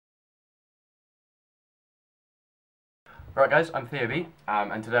Right guys, I'm Theo B,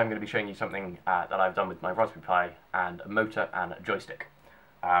 and today I'm going to be showing you something that I've done with my Raspberry Pi and a motor and a joystick.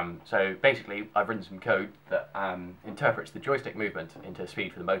 So basically I've written some code that interprets the joystick movement into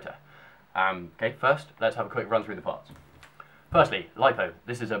speed for the motor. Okay, first let's have a quick run through the parts. Firstly, LiPo.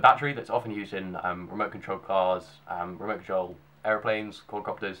 This is a battery that's often used in remote control cars, remote control aeroplanes,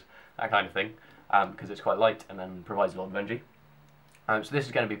 quadcopters, that kind of thing, because it's quite light and then provides a lot of energy. So this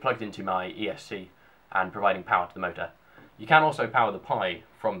is going to be plugged into my ESC and providing power to the motor. You can also power the Pi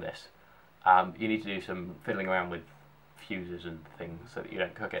from this. You need to do some fiddling around with fuses and things so that you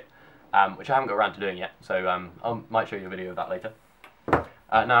don't cook it, which I haven't got around to doing yet, so I might show you a video of that later.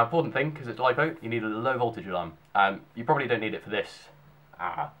 Now, important thing, because it's LiPo, you need a low voltage alarm. You probably don't need it for this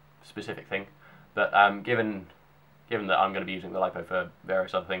specific thing, but given that I'm going to be using the LiPo for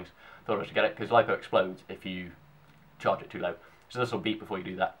various other things, I thought I should get it, because LiPo explodes if you charge it too low. So this will beep before you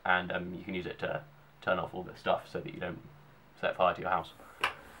do that, and you can use it to turn off all this stuff so that you don't set fire to your house.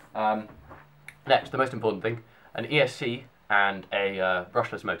 Next, the most important thing, an ESC and a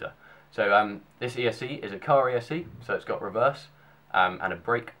brushless motor. So this ESC is a car ESC, so it's got reverse and a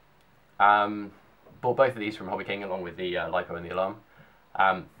brake. Bought both of these from Hobby King along with the LiPo and the alarm.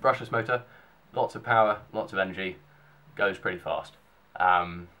 Brushless motor, lots of power, lots of energy, goes pretty fast.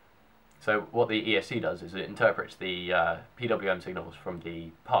 So what the ESC does is it interprets the PWM signals from the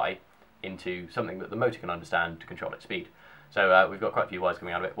Pi into something that the motor can understand to control its speed. So we've got quite a few wires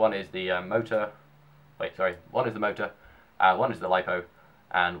coming out of it. One is the one is the motor, one is the LiPo,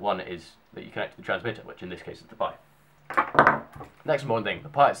 and one is that you connect to the transmitter, which in this case is the Pi. Next important thing, the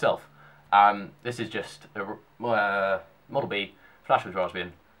Pi itself. This is just a Model B flash with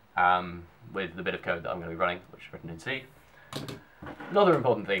Raspbian with the bit of code that I'm going to be running, which is written in C. Another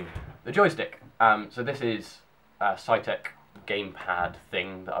important thing, the joystick. So this is a Cytec gamepad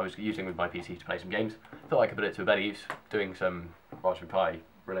thing that I was using with my PC to play some games. Thought I could put it to a better use, doing some Raspberry Pi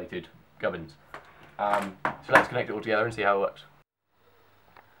related gubbins. So let's connect it all together and see how it works.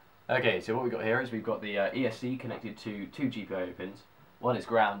 Okay, so what we've got here is we've got the ESC connected to two GPIO pins. One is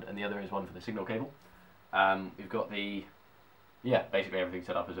ground and the other is one for the signal cable. We've got basically everything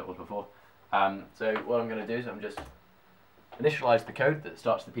set up as it was before. So what I'm going to do is I'm just initialize the code that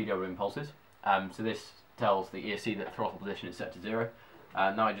starts the PWM pulses. So this tells the ESC that the throttle position is set to 0.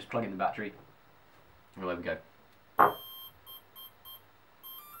 Now I just plug in the battery, and away we go.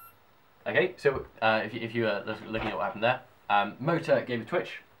 Okay, so if you are looking at what happened there, motor gave a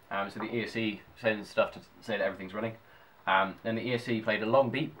twitch, so the ESC sends stuff to say that everything's running. Then the ESC played a long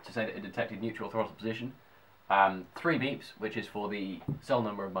beep to say that it detected neutral throttle position. 3 beeps, which is for the cell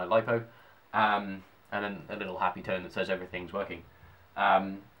number of my LiPo, and then a little happy tone that says everything's working.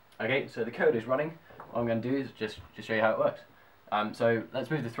 Okay, so the code is running. What I'm going to do is just show you how it works. So let's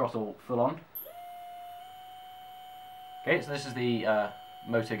move the throttle full on. Okay, so this is the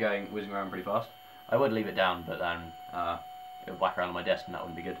motor whizzing around pretty fast. I would leave it down, but then it would whack around on my desk and that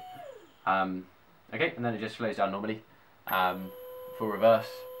wouldn't be good. Okay, and then it just slows down normally. For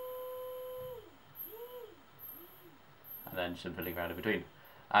reverse. And then some fiddling around in between.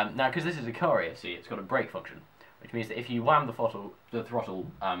 Now, because this is a car ESC, it's got a brake function, which means that if you wham the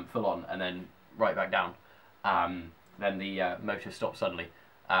throttle full on and then right back down, then the motor stops suddenly.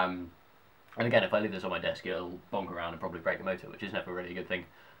 And again, if I leave this on my desk, it'll bonk around and probably break the motor, which is never really a good thing.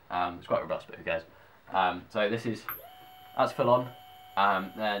 It's quite robust, but who cares? So that's full on,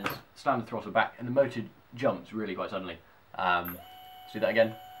 then slam the throttle back, and the motor jumps really quite suddenly. Let's do that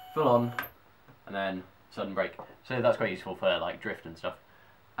again, full on, and then sudden brake. So that's quite useful for like drift and stuff.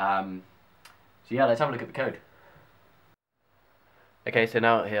 So yeah, let's have a look at the code. Okay, so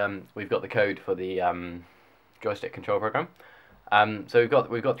now we've got the code for the joystick control program. So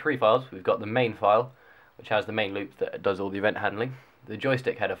we've got 3 files. We've got the main file, which has the main loop that does all the event handling. The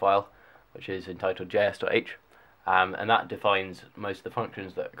joystick header file, which is entitled js.h, and that defines most of the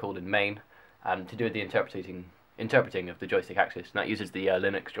functions that are called in main to do with the interpreting of the joystick axis. And that uses the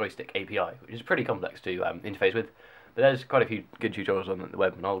Linux Joystick API, which is pretty complex to interface with. But there's quite a few good tutorials on the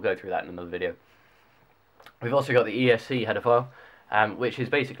web, and I'll go through that in another video. We've also got the ESC header file, which is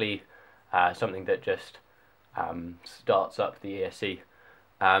basically something that just starts up the ESC,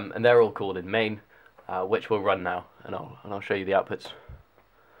 and they're all called in main, which will run now, and I'll show you the outputs.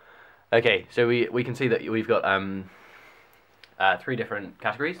 Okay, so we can see that we've got 3 different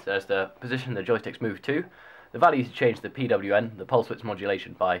categories. There's the position the joysticks move to, the value to change the PWM, the pulse width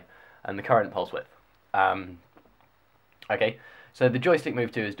modulation by, and the current pulse width. Okay, so the joystick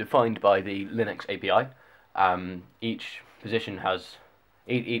move to is defined by the Linux API. Each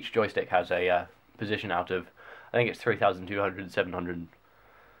joystick has a position out of, I think it's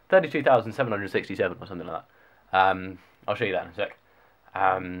 32,767 or something like I'll show you that in a sec.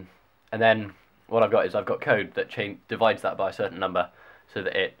 And then what I've got is I've got code that divides that by a certain number so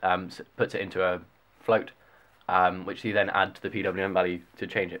that it puts it into a float, which you then add to the PWM value to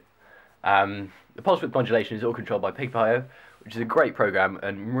change it. The pulse width modulation is all controlled by PigPio, which is a great program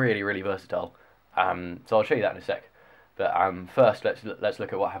and really, really versatile. So I'll show you that in a sec. But first, let's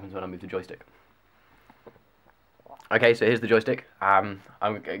look at what happens when I move the joystick. Okay, so here's the joystick. I'm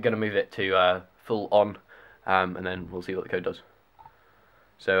going to move it to full on, and then we'll see what the code does.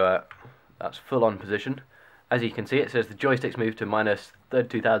 So that's full on position. As you can see, it says the joystick's moved to minus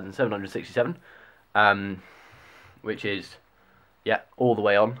 32,767, which is, yeah, all the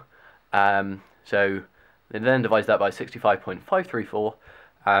way on. So it then divides that by 65.534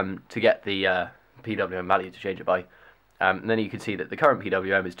 to get the PWM value to change it by. And then you can see that the current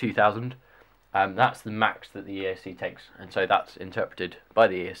PWM is 2,000. That's the max that the ESC takes, and so that's interpreted by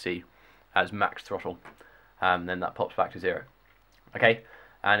the ESC as max throttle. Then that pops back to 0. Okay,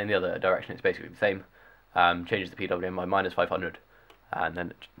 and in the other direction it's basically the same. Changes the PWM by minus 500, and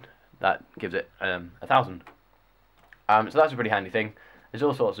then that gives it 1,000. So that's a pretty handy thing. There's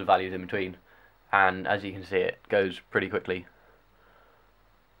all sorts of values in between, and as you can see, it goes pretty quickly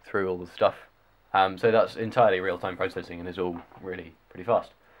through all the stuff. So that's entirely real-time processing and is all really pretty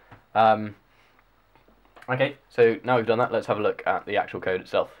fast. Okay, so now we've done that, let's have a look at the actual code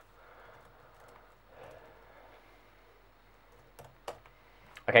itself.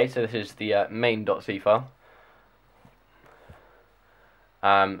 Okay, so this is the main.c file,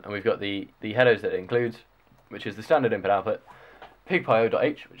 and we've got the headers that it includes, which is the standard input output,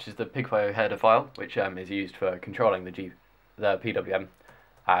 pigpio.h, which is the pigpio header file, which is used for controlling the PWM,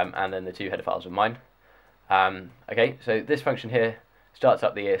 and then the two header files of mine. Okay, so this function here starts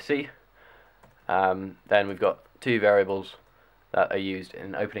up the ESC. Then we've got two variables that are used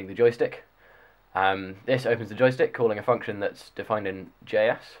in opening the joystick. This opens the joystick, calling a function that's defined in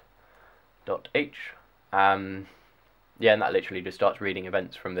js.h. Yeah, and that literally just starts reading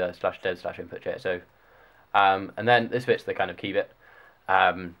events from the /dev/input JSO. And then this bit's the kind of key bit.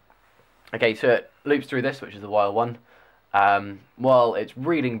 Okay, so it loops through this, which is the while one, while it's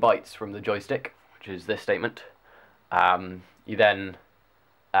reading bytes from the joystick, which is this statement. You then,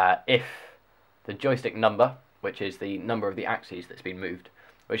 if the joystick number, which is the number of the axes that's been moved,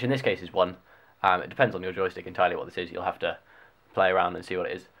 which in this case is 1. It depends on your joystick entirely what this is. You'll have to play around and see what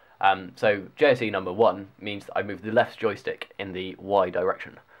it is. So JSE number 1 means that I move the left joystick in the Y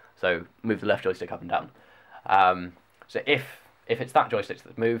direction. So move the left joystick up and down. So if it's that joystick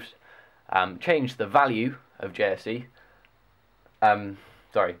that moves, change the value of JSE.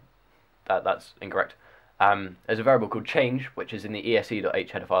 Sorry, that's incorrect. There's a variable called change, which is in the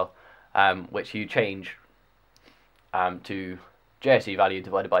esc.h header file, which you change to JSE value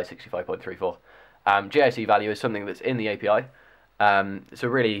divided by 65.34. JSE value is something that's in the API. So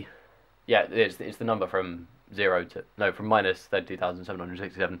really, yeah, it's the number from from minus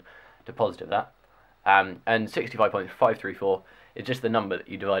 32,767 to positive that. And 65.534 is just the number that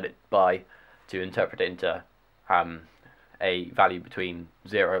you divide it by to interpret it into a value between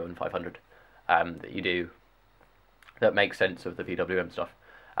 0 and 500 that you do that makes sense of the PWM stuff.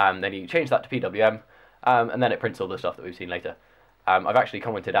 Then you change that to PWM, and then it prints all the stuff that we've seen later. I've actually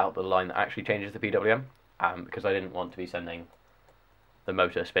commented out the line that actually changes the PWM, because I didn't want to be sending the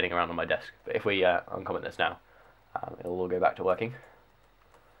motor spinning around on my desk. But if we uncomment this now, it'll all go back to working.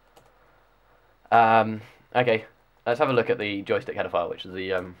 Okay, let's have a look at the joystick header file, which is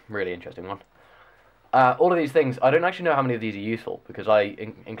the really interesting one. All of these things, I don't actually know how many of these are useful, because I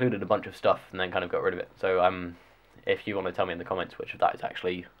included a bunch of stuff and then kind of got rid of it. So if you want to tell me in the comments which of that is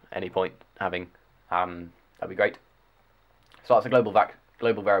actually any point having, that'd be great. So that's a global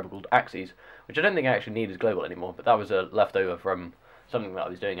variable called axes, which I don't think I actually need as global anymore, but that was a leftover from something that I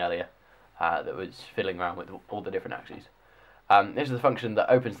was doing earlier that was fiddling around with all the different axes. This is the function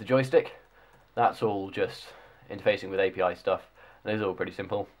that opens the joystick. That's all just interfacing with API stuff. Those are all pretty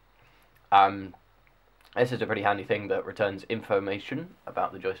simple. This is a pretty handy thing that returns information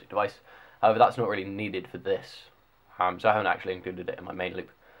about the joystick device. However, that's not really needed for this, so I haven't actually included it in my main loop.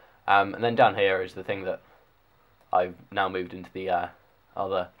 And then down here is the thing that I've now moved into the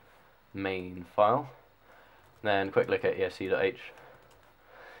other main file. And then a quick look at esc.h.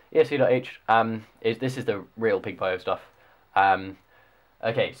 esc.h this is the real PigPio stuff.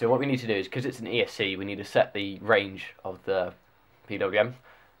 Okay, so what we need to do is, because it's an ESC, we need to set the range of the PWM,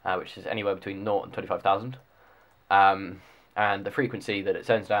 which is anywhere between 0 and 25,000, and the frequency that it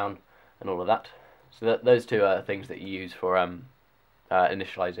sends down, and all of that. So those two are things that you use for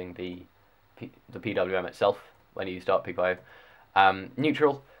initializing the PWM itself when you start PigPio.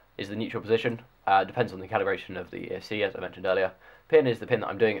 Neutral is the neutral position. Depends on the calibration of the ESC, as I mentioned earlier. Pin is the pin that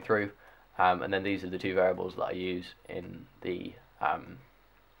I'm doing it through, and then these are the two variables that I use in the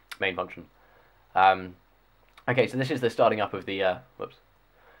main function. Okay, so this is the starting up of the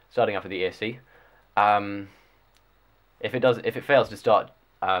ESC. If it fails to start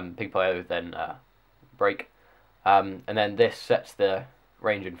pig.io, then break, and then this sets the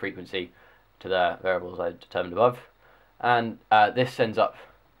range and frequency to the variables I determined above, and this sends up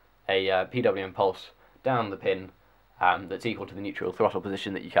a PWM pulse down the pin that's equal to the neutral throttle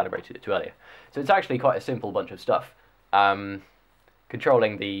position that you calibrated it to earlier. So it's actually quite a simple bunch of stuff.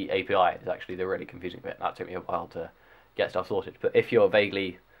 Controlling the API is actually the really confusing bit. That took me a while to get stuff sorted. But if you're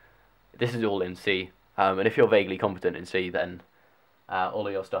vaguely, this is all in C, and if you're vaguely competent in C, then all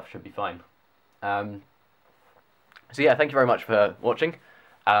of your stuff should be fine. So yeah, thank you very much for watching.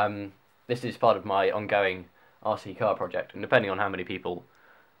 This is part of my ongoing RC car project, and depending on how many people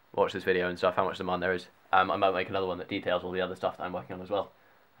watch this video and stuff, how much demand there is, I might make another one that details all the other stuff that I'm working on as well.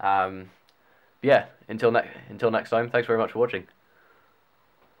 Yeah, until next time, thanks very much for watching.